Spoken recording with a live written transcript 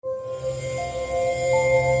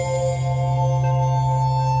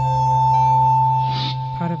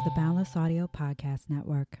Audio Podcast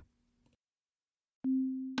Network.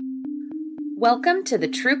 Welcome to the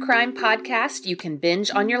True Crime Podcast you can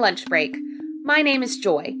binge on your lunch break. My name is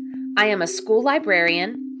Joy. I am a school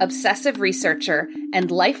librarian, obsessive researcher,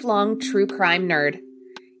 and lifelong true crime nerd.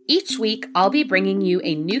 Each week, I'll be bringing you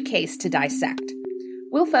a new case to dissect.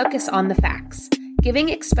 We'll focus on the facts, giving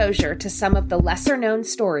exposure to some of the lesser-known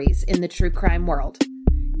stories in the true crime world.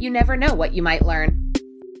 You never know what you might learn.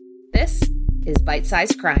 This is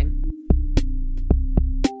Bite-Sized Crime.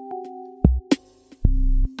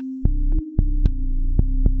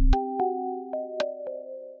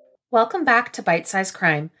 Welcome back to Bite-Sized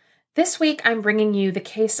Crime. This week, I'm bringing you the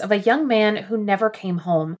case of a young man who never came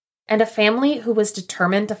home and a family who was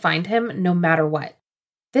determined to find him no matter what.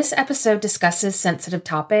 This episode discusses sensitive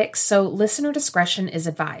topics, so listener discretion is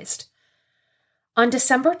advised. On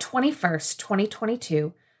December 21st,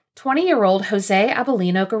 2022, 20-year-old Jose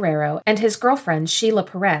Abelino Guerrero and his girlfriend Sheila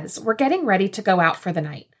Perez were getting ready to go out for the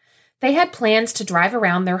night. They had plans to drive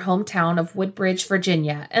around their hometown of Woodbridge,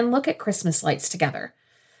 Virginia, and look at Christmas lights together.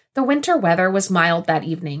 The winter weather was mild that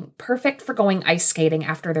evening, perfect for going ice skating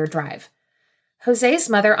after their drive. Jose's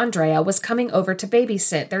mother, Andrea, was coming over to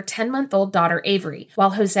babysit their 10-month-old daughter, Avery, while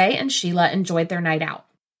Jose and Sheila enjoyed their night out.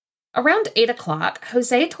 Around 8 o'clock,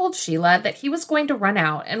 Jose told Sheila that he was going to run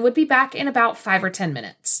out and would be back in about 5 or 10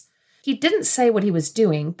 minutes. He didn't say what he was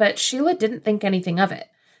doing, but Sheila didn't think anything of it.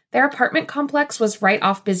 Their apartment complex was right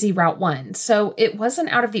off busy Route 1, so it wasn't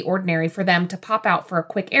out of the ordinary for them to pop out for a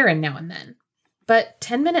quick errand now and then. But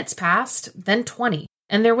 10 minutes passed, then 20,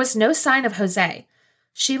 and there was no sign of Jose.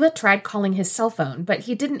 Sheila tried calling his cell phone, but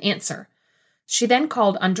he didn't answer. She then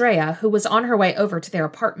called Andrea, who was on her way over to their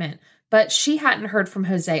apartment, but she hadn't heard from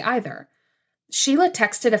Jose either. Sheila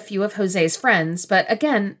texted a few of Jose's friends, but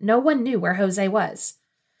again, no one knew where Jose was.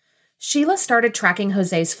 Sheila started tracking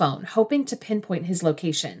Jose's phone, hoping to pinpoint his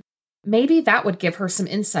location. Maybe that would give her some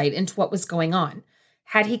insight into what was going on.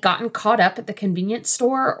 Had he gotten caught up at the convenience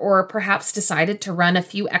store or perhaps decided to run a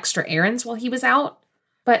few extra errands while he was out?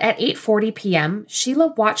 But at 8:40 p.m., Sheila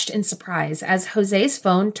watched in surprise as Jose's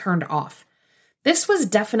phone turned off. This was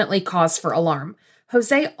definitely cause for alarm.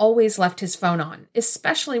 Jose always left his phone on,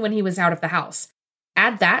 especially when he was out of the house.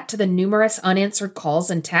 Add that to the numerous unanswered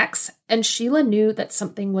calls and texts, and Sheila knew that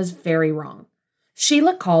something was very wrong.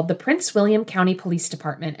 Sheila called the Prince William County Police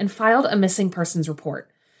Department and filed a missing persons report.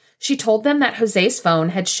 She told them that Jose's phone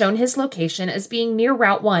had shown his location as being near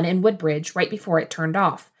Route 1 in Woodbridge right before it turned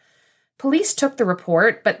off. Police took the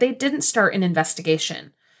report, but they didn't start an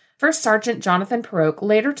investigation. First Sergeant Jonathan Perroque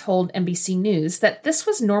later told NBC News that this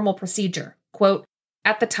was normal procedure. Quote,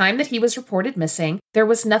 "At the time that he was reported missing, there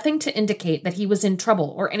was nothing to indicate that he was in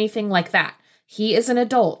trouble or anything like that. He is an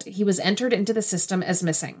adult. He was entered into the system as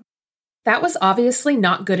missing." That was obviously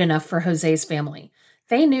not good enough for Jose's family.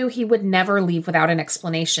 They knew he would never leave without an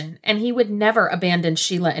explanation, and he would never abandon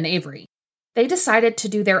Sheila and Avery. They decided to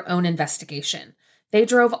do their own investigation. They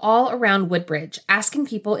drove all around Woodbridge, asking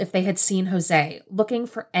people if they had seen Jose, looking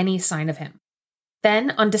for any sign of him.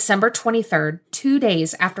 Then, on December 23rd, 2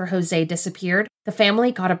 days after Jose disappeared, the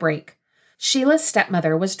family got a break. Sheila's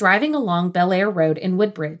stepmother was driving along Bel Air Road in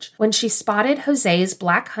Woodbridge when she spotted Jose's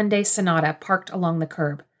black Hyundai Sonata parked along the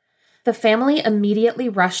curb. The family immediately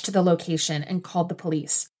rushed to the location and called the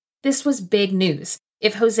police. This was big news.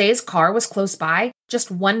 If Jose's car was close by, just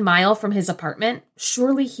 1 mile from his apartment,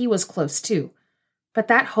 surely he was close too. But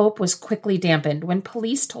that hope was quickly dampened when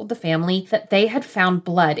police told the family that they had found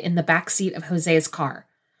blood in the backseat of Jose's car.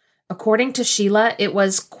 According to Sheila, it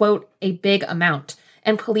was, quote, "a big amount,"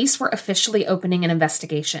 and police were officially opening an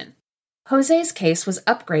investigation. Jose's case was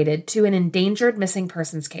upgraded to an endangered missing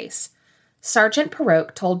persons case. Sergeant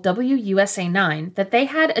Perroque told WUSA 9 that they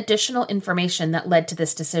had additional information that led to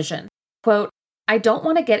this decision. Quote, "I don't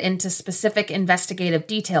want to get into specific investigative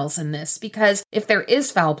details in this because if there is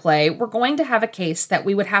foul play, we're going to have a case that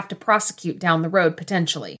we would have to prosecute down the road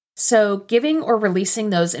potentially. So giving or releasing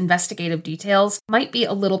those investigative details might be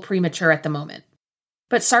a little premature at the moment."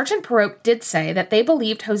 But Sergeant Perroque did say that they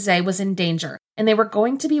believed Jose was in danger and they were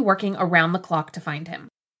going to be working around the clock to find him.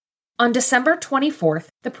 On December 24th,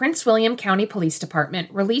 the Prince William County Police Department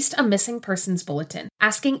released a missing persons bulletin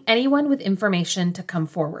asking anyone with information to come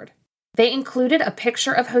forward. They included a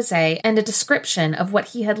picture of Jose and a description of what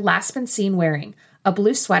he had last been seen wearing, a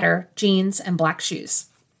blue sweater, jeans, and black shoes.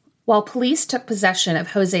 While police took possession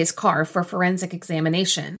of Jose's car for forensic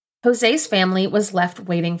examination, Jose's family was left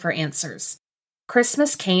waiting for answers.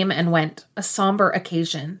 Christmas came and went, a somber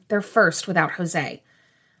occasion, their first without Jose.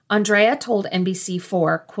 Andrea told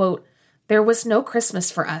NBC4, quote, "There was no Christmas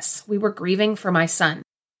for us. We were grieving for my son.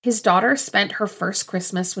 His daughter spent her first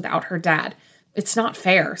Christmas without her dad. It's not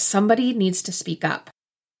fair. Somebody needs to speak up.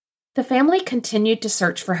 The family continued to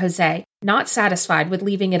search for Jose, not satisfied with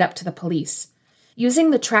leaving it up to the police.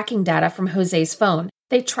 Using the tracking data from Jose's phone,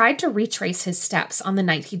 they tried to retrace his steps on the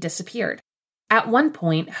night he disappeared. At one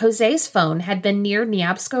point, Jose's phone had been near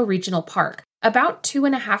Neabsco Regional Park, about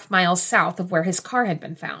 2.5 miles south of where his car had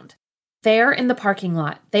been found. There, in the parking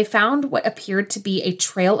lot, they found what appeared to be a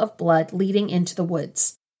trail of blood leading into the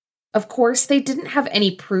woods. Of course, they didn't have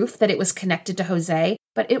any proof that it was connected to Jose,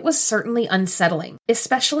 but it was certainly unsettling,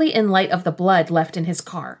 especially in light of the blood left in his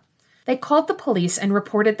car. They called the police and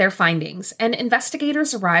reported their findings, and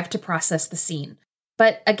investigators arrived to process the scene.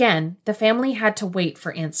 But again, the family had to wait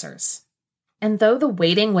for answers. And though the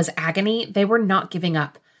waiting was agony, they were not giving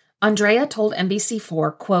up. Andrea told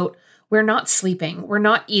NBC4, quote, "We're not sleeping, we're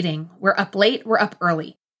not eating, we're up late, we're up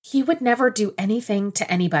early. He would never do anything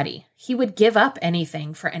to anybody. He would give up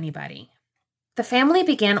anything for anybody." The family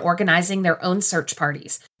began organizing their own search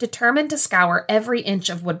parties, determined to scour every inch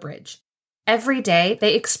of Woodbridge. Every day,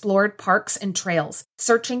 they explored parks and trails,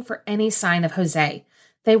 searching for any sign of Jose.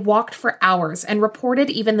 They walked for hours and reported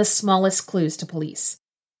even the smallest clues to police.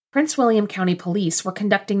 Prince William County Police were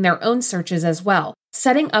conducting their own searches as well,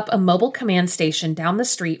 setting up a mobile command station down the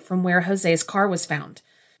street from where Jose's car was found.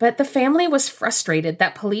 But the family was frustrated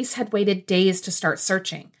that police had waited days to start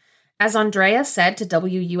searching. As Andrea said to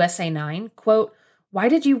WUSA 9, quote, "Why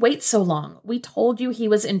did you wait so long? We told you he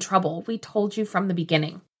was in trouble. We told you from the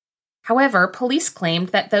beginning." However, police claimed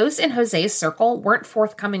that those in Jose's circle weren't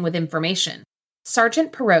forthcoming with information.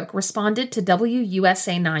 Sergeant Perroque responded to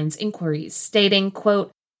WUSA 9's inquiries, stating,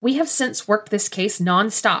 quote, "We have since worked this case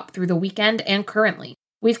nonstop through the weekend and currently.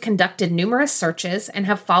 We've conducted numerous searches and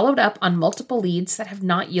have followed up on multiple leads that have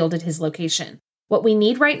not yielded his location. What we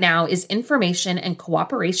need right now is information and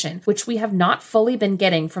cooperation, which we have not fully been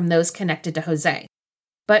getting from those connected to Jose."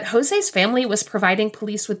 But Jose's family was providing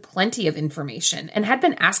police with plenty of information and had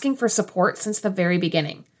been asking for support since the very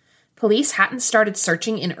beginning. Police hadn't started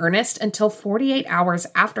searching in earnest until 48 hours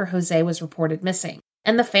after Jose was reported missing,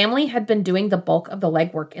 and the family had been doing the bulk of the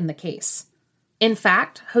legwork in the case. In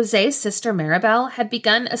fact, Jose's sister Maribel had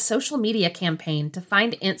begun a social media campaign to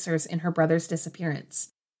find answers in her brother's disappearance.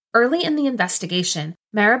 Early in the investigation,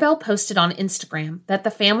 Maribel posted on Instagram that the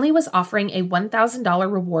family was offering a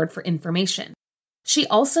 $1,000 reward for information. She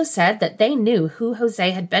also said that they knew who Jose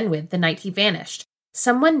had been with the night he vanished,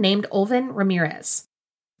 someone named Olvin Ramirez.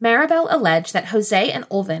 Maribel alleged that Jose and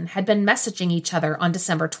Olvin had been messaging each other on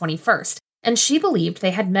December 21st, and she believed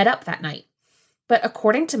they had met up that night. But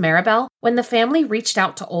according to Maribel, when the family reached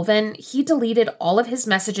out to Olvin, he deleted all of his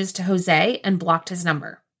messages to Jose and blocked his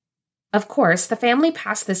number. Of course, the family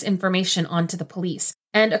passed this information on to the police,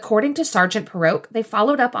 and according to Sergeant Perroque, they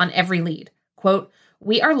followed up on every lead. Quote,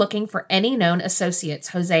 "We are looking for any known associates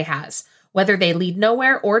Jose has. Whether they lead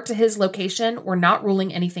nowhere or to his location, we're not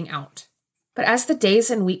ruling anything out." But as the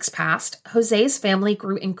days and weeks passed, Jose's family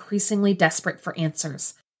grew increasingly desperate for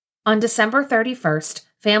answers. On December 31st,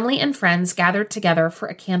 family and friends gathered together for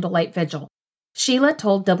a candlelight vigil. Sheila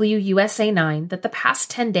told WUSA 9 that the past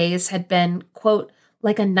 10 days had been, quote,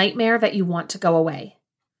 "like a nightmare that you want to go away."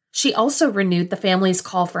 She also renewed the family's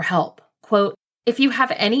call for help. Quote, "If you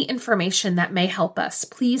have any information that may help us,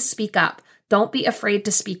 please speak up. Don't be afraid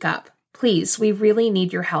to speak up. Please, we really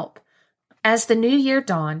need your help." As the new year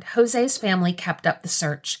dawned, Jose's family kept up the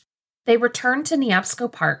search. They returned to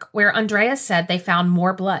Neabsco Park, where Andrea said they found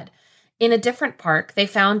more blood. In a different park, they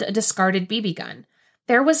found a discarded BB gun.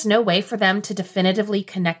 There was no way for them to definitively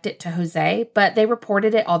connect it to Jose, but they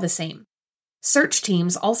reported it all the same. Search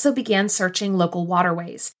teams also began searching local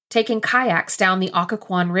waterways, taking kayaks down the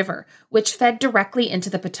Occoquan River, which fed directly into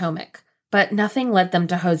the Potomac, but nothing led them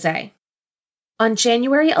to Jose. On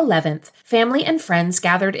January 11th, family and friends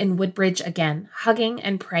gathered in Woodbridge again, hugging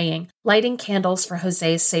and praying, lighting candles for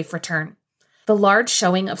Jose's safe return. The large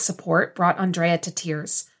showing of support brought Andrea to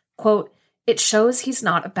tears. Quote, "It shows he's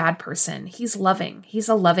not a bad person. He's loving. He's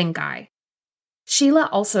a loving guy." Sheila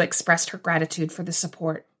also expressed her gratitude for the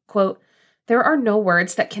support. Quote, "There are no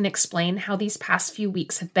words that can explain how these past few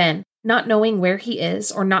weeks have been, not knowing where he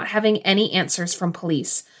is or not having any answers from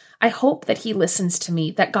police. I hope that he listens to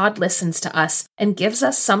me, that God listens to us and gives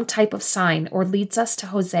us some type of sign or leads us to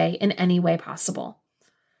Jose in any way possible."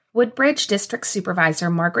 Woodbridge District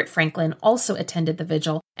Supervisor Margaret Franklin also attended the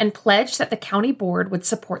vigil and pledged that the county board would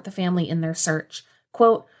support the family in their search.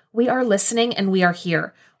 Quote, "We are listening and we are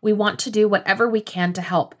here. We want to do whatever we can to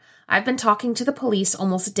help. I've been talking to the police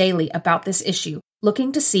almost daily about this issue,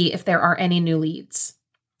 looking to see if there are any new leads."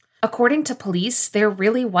 According to police, there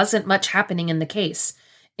really wasn't much happening in the case.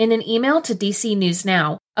 In an email to DC News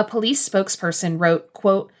Now, a police spokesperson wrote,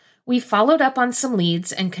 quote, We followed up on some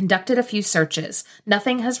leads and conducted a few searches.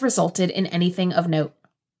 Nothing has resulted in anything of note.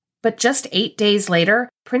 But just 8 days later,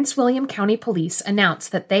 Prince William County Police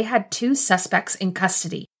announced that they had 2 suspects in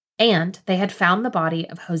custody, and they had found the body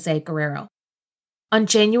of Jose Guerrero. On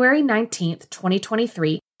January 19,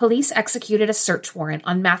 2023, police executed a search warrant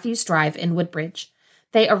on Matthews Drive in Woodbridge.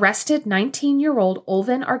 They arrested 19-year-old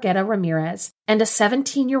Olvin Argueta Ramirez and a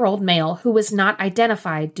 17-year-old male who was not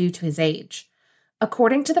identified due to his age.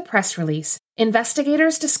 According to the press release,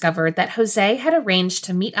 investigators discovered that Jose had arranged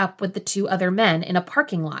to meet up with the 2 other men in a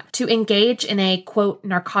parking lot to engage in a, quote,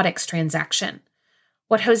 narcotics transaction.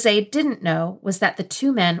 What Jose didn't know was that the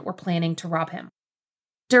 2 men were planning to rob him.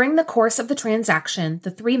 During the course of the transaction,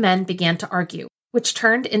 the 3 men began to argue, which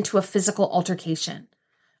turned into a physical altercation.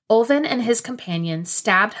 Olvin and his companion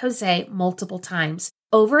stabbed Jose multiple times,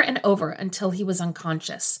 over and over until he was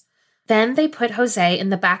unconscious. Then they put Jose in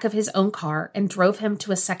the back of his own car and drove him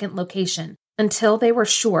to a second location until they were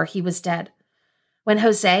sure he was dead. When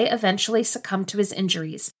Jose eventually succumbed to his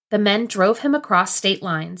injuries, the men drove him across state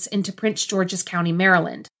lines into Prince George's County,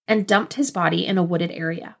 Maryland, and dumped his body in a wooded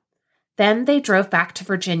area. Then they drove back to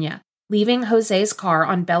Virginia, leaving Jose's car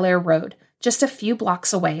on Bel Air Road, just a few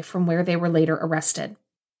blocks away from where they were later arrested.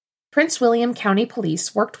 Prince William County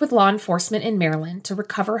Police worked with law enforcement in Maryland to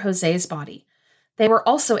recover Jose's body. They were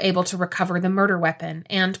also able to recover the murder weapon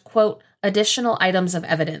and, quote, additional items of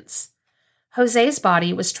evidence. Jose's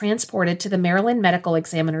body was transported to the Maryland Medical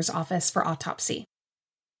Examiner's office for autopsy.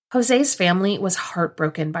 Jose's family was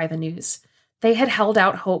heartbroken by the news. They had held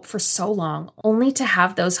out hope for so long, only to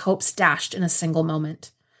have those hopes dashed in a single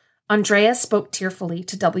moment. Andrea spoke tearfully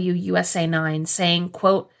to WUSA 9, saying,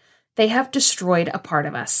 quote, they have destroyed a part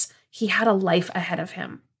of us. He had a life ahead of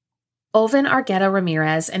him. Olvin Argueta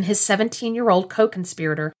Ramirez and his 17-year-old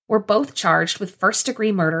co-conspirator were both charged with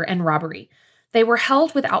first-degree murder and robbery. They were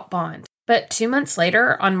held without bond, but 2 months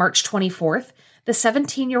later, on March 24th, the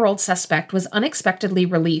 17-year-old suspect was unexpectedly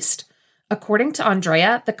released. According to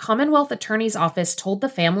Andrea, the Commonwealth Attorney's Office told the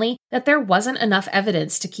family that there wasn't enough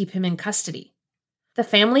evidence to keep him in custody. The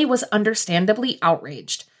family was understandably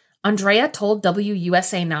outraged. Andrea told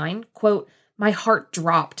WUSA 9, quote, my heart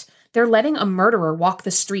dropped. They're letting a murderer walk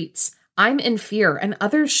the streets. I'm in fear, and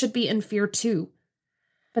others should be in fear too.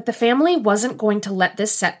 But the family wasn't going to let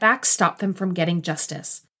this setback stop them from getting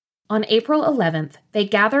justice. On April 11th, they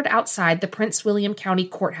gathered outside the Prince William County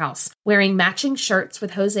Courthouse, wearing matching shirts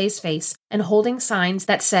with Jose's face and holding signs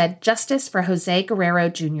that said, Justice for Jose Guerrero,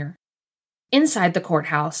 Jr. Inside the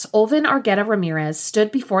courthouse, Olvin Argueta Ramirez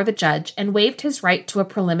stood before the judge and waived his right to a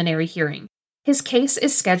preliminary hearing. His case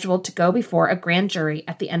is scheduled to go before a grand jury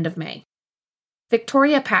at the end of May.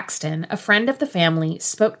 Victoria Paxton, a friend of the family,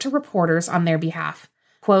 spoke to reporters on their behalf.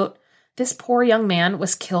 Quote, this poor young man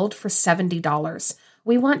was killed for $70.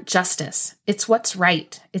 We want justice. It's what's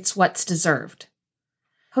right. It's what's deserved.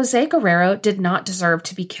 Jose Guerrero did not deserve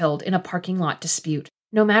to be killed in a parking lot dispute,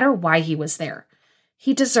 no matter why he was there.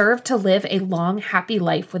 He deserved to live a long, happy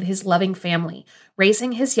life with his loving family,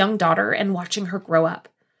 raising his young daughter and watching her grow up.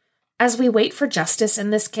 As we wait for justice in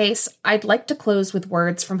this case, I'd like to close with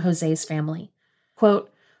words from Jose's family.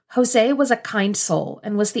 Quote, Jose was a kind soul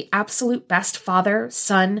and was the absolute best father,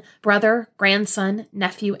 son, brother, grandson,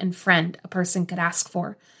 nephew, and friend a person could ask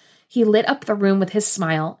for. He lit up the room with his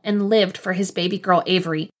smile and lived for his baby girl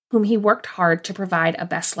Avery, whom he worked hard to provide a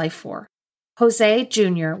best life for. Jose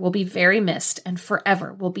Jr. will be very missed and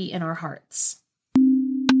forever will be in our hearts.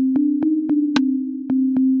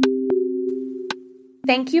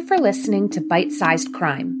 Thank you for listening to Bite-Sized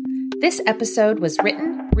Crime. This episode was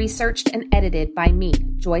written, researched, and edited by me,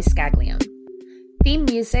 Joy Scaglione. Theme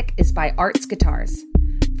music is by Arts Guitars.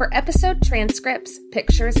 For episode transcripts,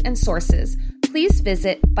 pictures, and sources, please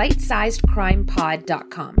visit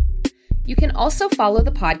bitesizedcrimepod.com. You can also follow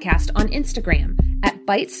the podcast on Instagram at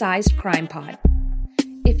bitesizedcrimepod.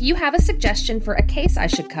 If you have a suggestion for a case I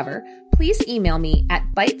should cover, please email me at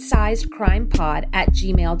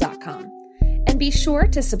bitesizedcrimepod@gmail.com. And be sure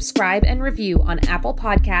to subscribe and review on Apple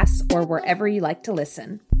Podcasts or wherever you like to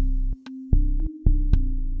listen.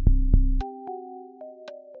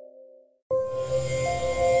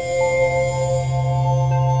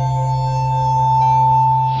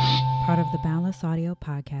 Part of the Boundless Audio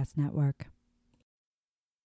Podcast Network.